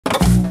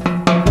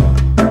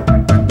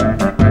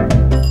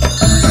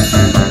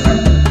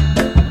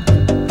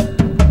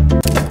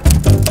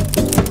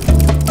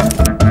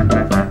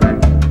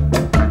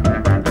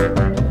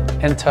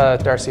to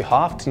Darcy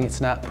Hoff,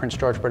 Tinitznet, Prince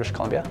George, British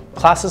Columbia.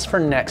 Classes for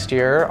next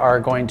year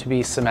are going to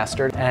be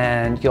semestered,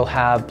 and you'll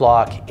have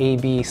block A,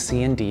 B,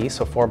 C, and D.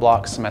 So 4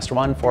 blocks semester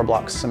 1, 4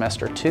 blocks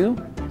semester 2.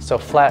 So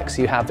flex,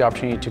 you have the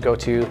opportunity to go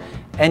to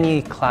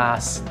any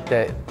class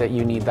that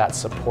you need that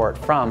support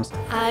from.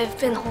 I've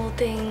been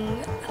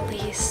holding at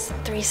least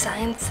 3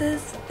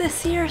 sciences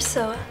this year,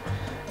 so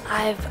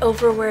I've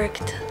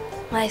overworked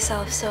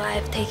myself, so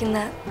I've taken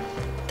that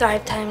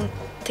Thrive time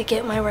to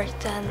get my work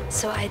done,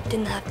 so I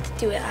didn't have to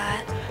do it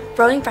at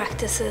rowing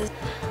practices.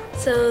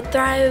 So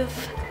Thrive,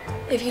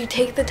 if you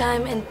take the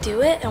time and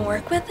do it and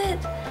work with it,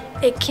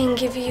 it can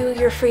give you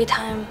your free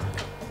time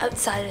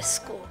outside of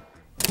school.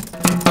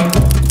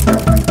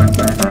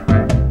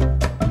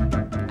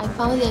 I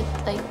found that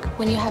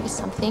when you have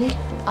something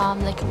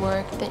like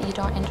work that you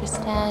don't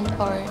understand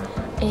or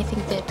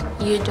anything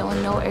that you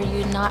don't know or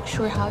you're not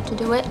sure how to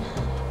do it,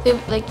 you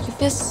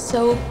feel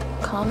so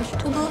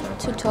comfortable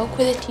to talk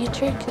with a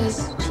teacher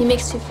because she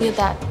makes you feel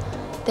that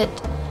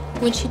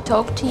when she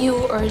talks to you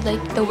or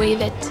the way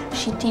that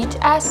she teaches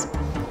us,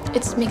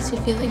 it makes you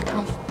feel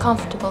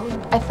comfortable.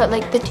 I felt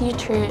like the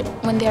teacher,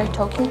 when they are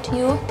talking to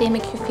you, they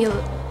make you feel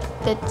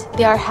that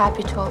they are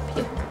happy to help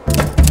you.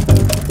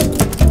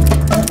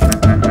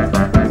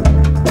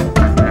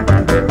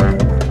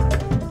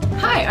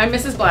 Hi, I'm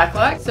Mrs.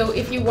 Blacklock. So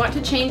if you want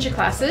to change your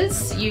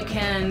classes, you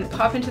can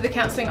pop into the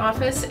counseling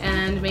office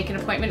and make an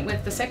appointment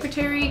with the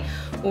secretary,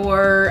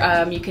 or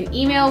you can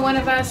email one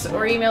of us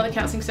or email the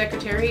counseling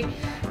secretary.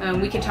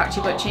 We can talk to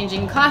you about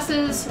changing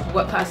classes,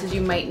 what classes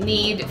you might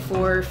need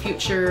for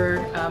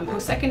future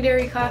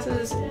post-secondary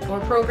classes or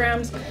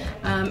programs.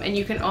 And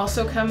you can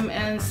also come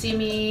and see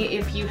me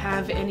if you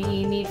have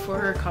any need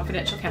for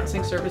confidential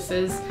counseling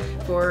services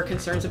for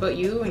concerns about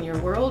you and your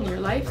world and your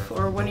life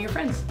or one of your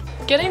friends.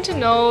 Getting to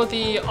know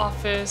the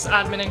office,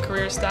 admin, and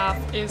career staff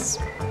is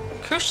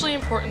crucially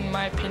important in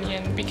my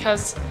opinion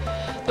because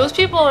those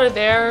people are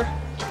there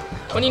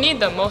when you need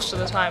them, most of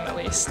the time at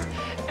least.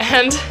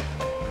 And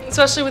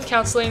especially with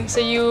counseling,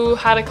 say you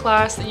had a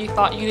class that you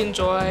thought you'd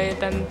enjoy,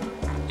 then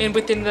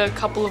within the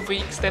couple of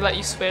weeks they let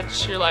you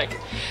switch, you're like,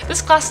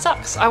 this class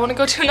sucks, I want to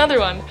go to another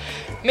one.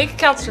 Make a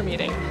counselor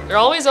meeting. They're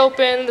always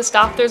open, the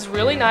staff there's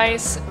really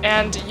nice,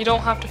 and you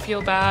don't have to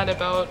feel bad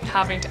about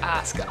having to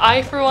ask.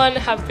 I, for one,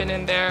 have been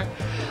in there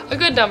a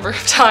good number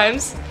of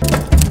times.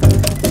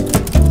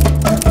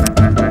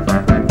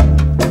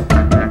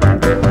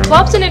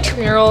 Clubs and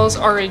intramurals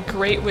are a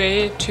great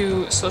way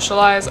to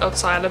socialize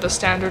outside of the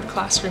standard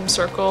classroom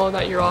circle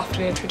that you're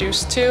often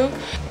introduced to.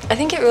 I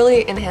think it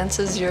really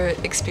enhances your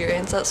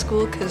experience at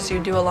school because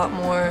you do a lot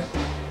more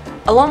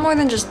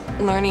than just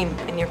learning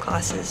in your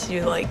classes.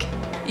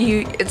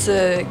 It's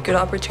a good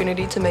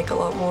opportunity to make a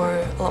lot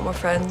more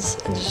friends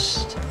and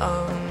just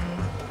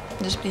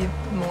be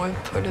more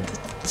part of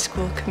the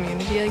school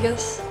community, I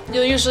guess.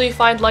 You'll usually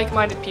find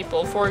like-minded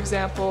people. For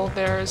example,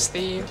 there's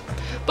the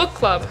book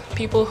club,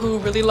 people who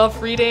really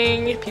love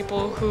reading,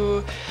 people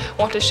who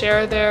want to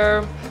share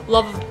their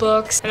love of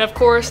books. And of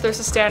course, there's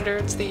the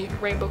standards, the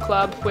Rainbow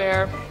Club,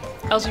 where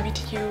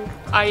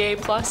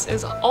LGBTQIA+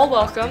 is all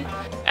welcome.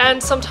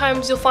 And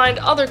sometimes you'll find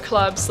other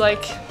clubs,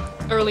 like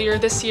earlier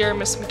this year,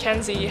 Miss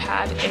Mackenzie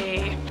had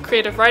a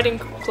creative writing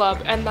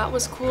club, and that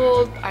was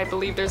cool. I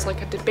believe there's a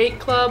debate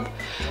club.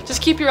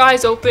 Just keep your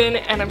eyes open,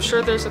 and I'm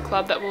sure there's a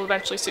club that will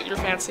eventually suit your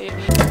fancy.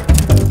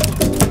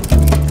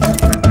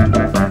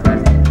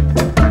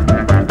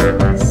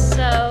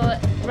 So,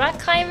 rock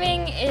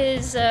climbing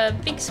is a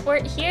big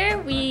sport here.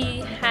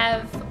 We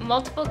have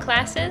multiple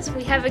classes.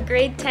 We have a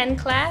grade 10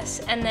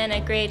 class and then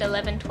a grade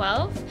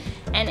 11-12.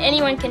 And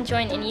anyone can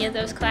join any of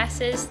those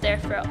classes. They're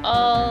for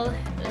all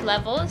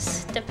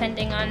levels,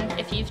 depending on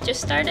if you've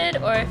just started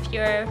or if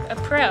you're a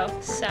pro.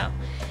 So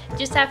you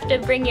just have to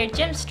bring your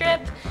gym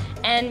strip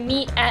and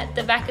meet at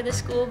the back of the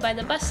school by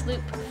the bus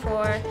loop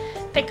for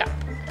pickup.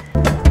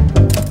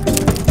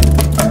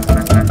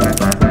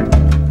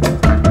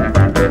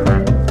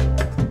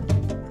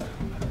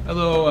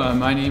 Hello,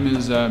 my name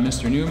is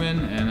Mr.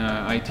 Newman, and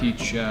I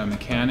teach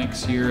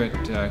mechanics here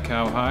at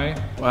Cow High.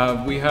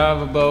 We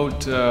have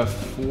about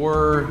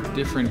 4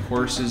 different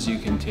courses you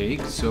can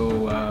take.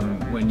 So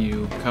when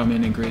you come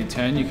in grade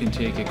 10, you can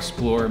take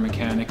Explore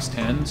Mechanics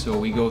 10. So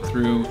we go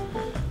through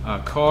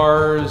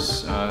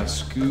cars,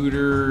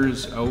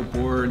 scooters,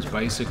 outboards,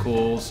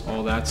 bicycles,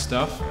 all that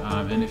stuff.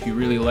 And if you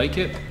really like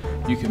it,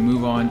 you can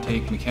move on,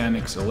 take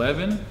Mechanics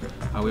 11.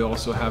 We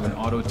also have an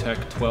Auto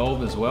Tech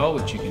 12 as well,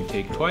 which you can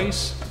take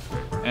twice.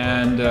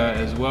 And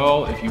as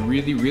well, if you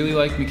really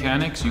like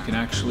mechanics, you can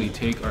actually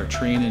take our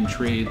Train and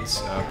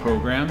Trades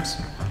programs,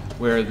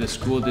 where the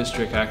school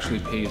district actually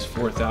pays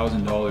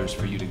 $4,000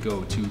 for you to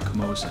go to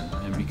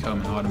Camosun and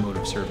become an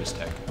automotive service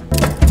tech.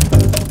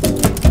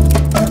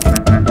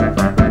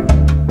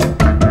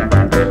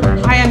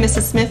 Hi, I'm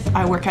Mrs. Smith.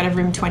 I work out of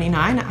room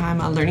 29.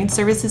 I'm a learning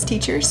services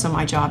teacher, so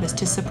my job is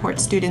to support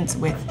students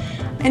with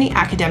any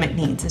academic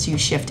needs as you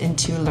shift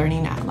into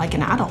learning like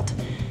an adult.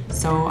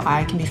 So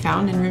I can be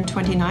found in room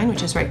 29,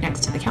 which is right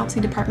next to the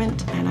counseling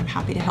department, and I'm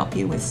happy to help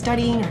you with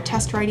studying or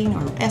test writing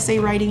or essay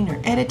writing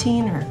or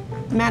editing or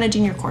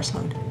managing your course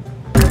load.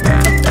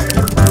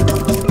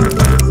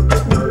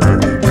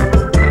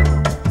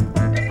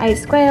 Hi,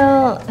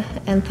 Squale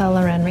and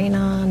Loren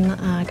Raynon.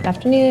 Good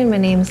afternoon. My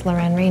name is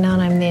Loren Raynon.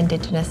 I'm the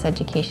Indigenous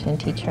Education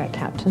teacher at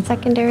Cowichan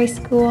Secondary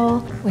School.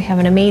 We have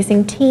an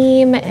amazing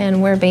team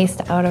and we're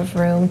based out of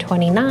room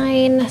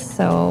 29,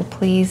 so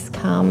please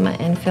come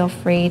and feel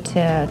free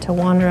to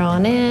wander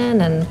on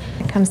in and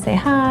come say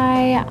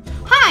hi.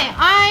 Hi,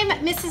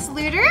 I'm Mrs.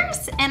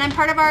 Luters, and I'm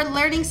part of our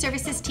Learning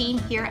Services team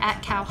here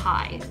at Cow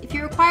High. If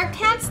you require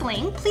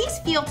counseling, please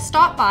feel to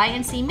stop by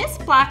and see Miss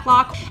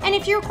Blacklock. And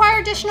if you require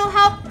additional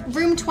help,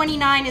 room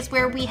 29 is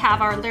where we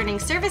have our Learning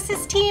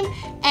Services team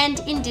and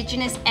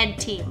Indigenous Ed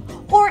team.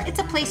 Or it's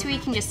a place where you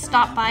can just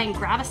stop by and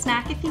grab a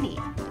snack if you need.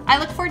 I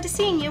look forward to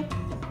seeing you.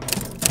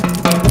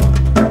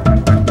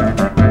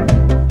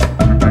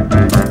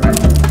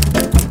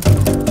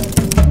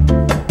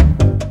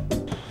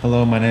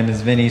 Hello, my name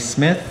is Vinny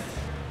Smith.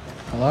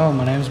 Hello,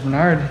 my name is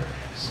Bernard,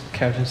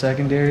 Cowichan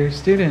Secondary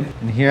student.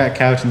 And here at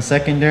Cowichan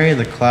Secondary,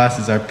 the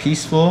classes are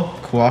peaceful,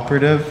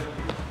 cooperative,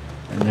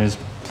 and there's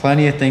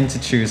plenty of things to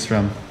choose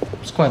from.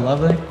 It's quite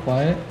lovely,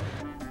 quiet.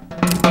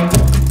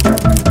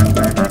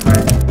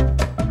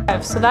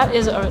 So that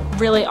is a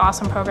really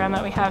awesome program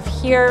that we have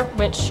here,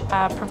 which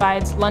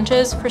provides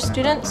lunches for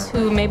students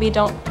who maybe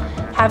don't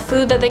have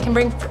food that they can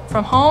bring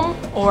from home,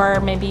 or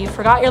maybe you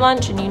forgot your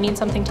lunch and you need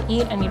something to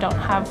eat and you don't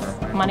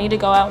have money to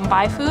go out and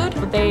buy food.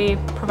 They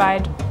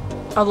provide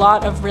a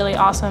lot of really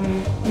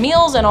awesome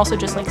meals and also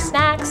just like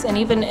snacks, and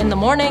even in the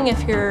morning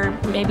if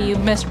maybe you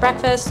missed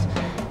breakfast,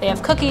 they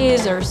have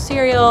cookies or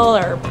cereal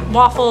or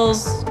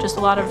waffles, just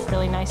a lot of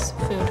really nice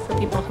food for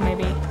people who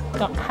maybe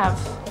don't have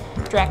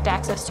direct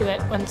access to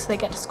it once they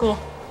get to school.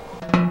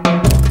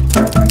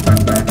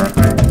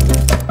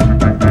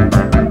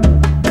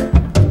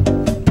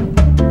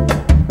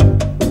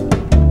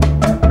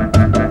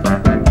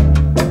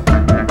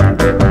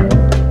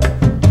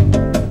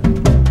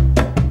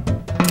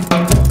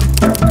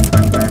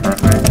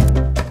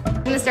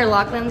 Mr.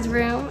 Laughlin's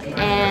room,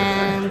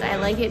 and I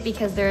like it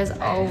because there's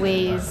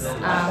always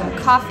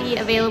coffee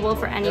available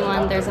for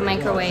anyone. There's a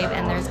microwave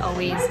and there's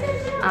always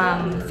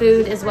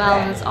food as well,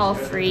 and it's all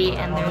free,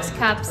 and there's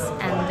cups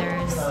and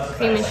there's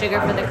cream and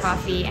sugar for the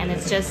coffee, and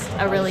it's just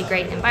a really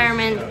great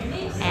environment,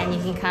 and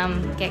you can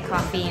come get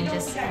coffee and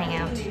just hang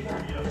out.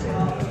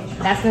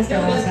 That's Mr.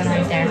 Laughlin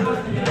right there.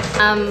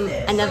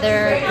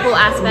 Another cool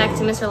aspect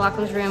to Mr.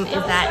 Laughlin's room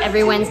is that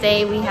every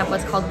Wednesday we have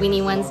what's called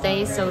Weenie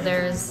Wednesdays, so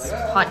there's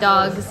hot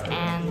dogs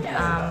and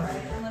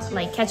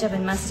like ketchup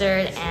and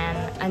mustard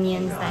and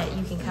onions that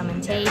you can come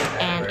and take,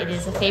 and it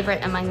is a favorite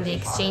among the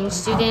exchange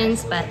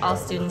students, but all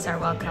students are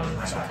welcome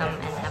to come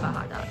and have a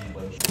hot dog.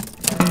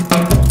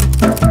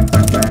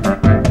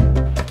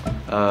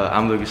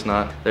 I'm Lucas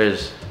Knott.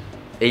 There's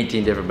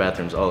 18 different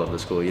bathrooms all over the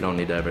school. You don't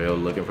need to ever go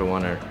looking for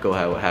one or go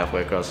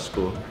halfway across the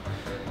school.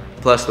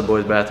 Plus the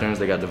boys' bathrooms,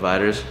 they got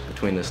dividers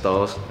between the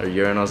stalls, or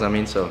urinals I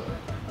mean, so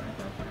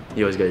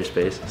you always got your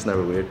space. It's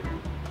never weird.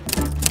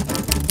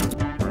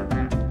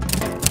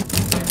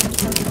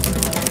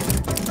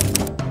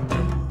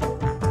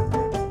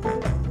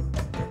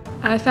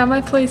 I found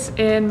my place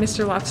in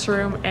Mr. Left's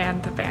room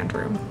and the band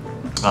room.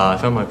 I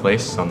found my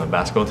place on the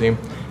basketball team,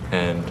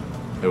 and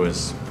it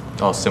was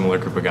all similar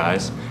group of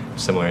guys,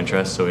 similar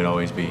interests, so we'd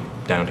always be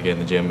down to get in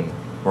the gym and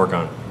work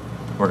on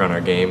our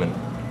game and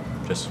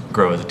just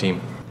grow as a team.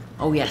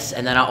 Oh yes,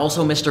 and then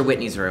also Mr.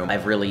 Whitney's room.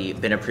 I've really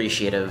been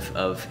appreciative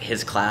of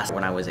his class.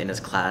 When I was in his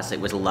class, it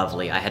was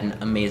lovely. I had an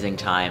amazing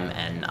time,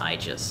 and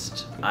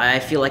I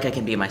feel like I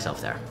can be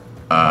myself there.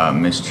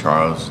 Miss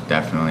Charles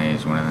definitely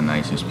is one of the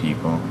nicest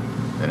people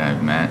that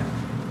I've met.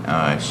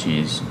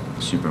 She's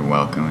super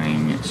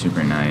welcoming,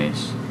 super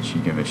nice.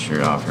 She'd give a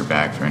shirt off her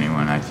back for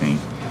anyone, I think.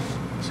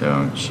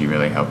 So she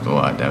really helped a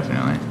lot,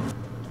 definitely.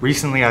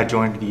 Recently I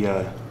joined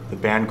the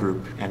band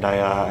group, and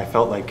I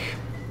felt like,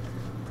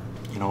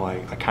 you know, I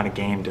kind of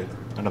gained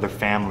another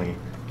family.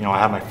 You know, I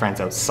have my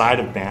friends outside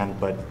of band,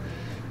 but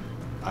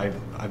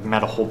I've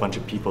met a whole bunch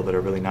of people that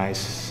are really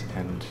nice,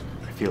 and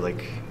I feel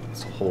like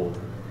it's a whole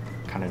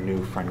kind of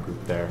new friend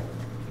group there.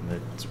 And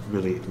it's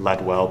really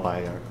led well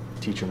by our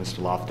teacher, Mr.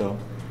 Lofto,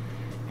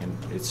 and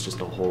it's just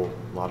a whole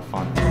lot of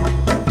fun.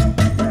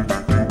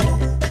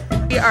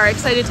 We are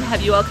excited to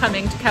have you all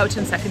coming to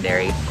Cowichan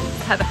Secondary.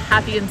 Have a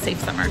happy and safe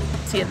summer.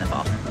 See you in the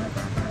fall.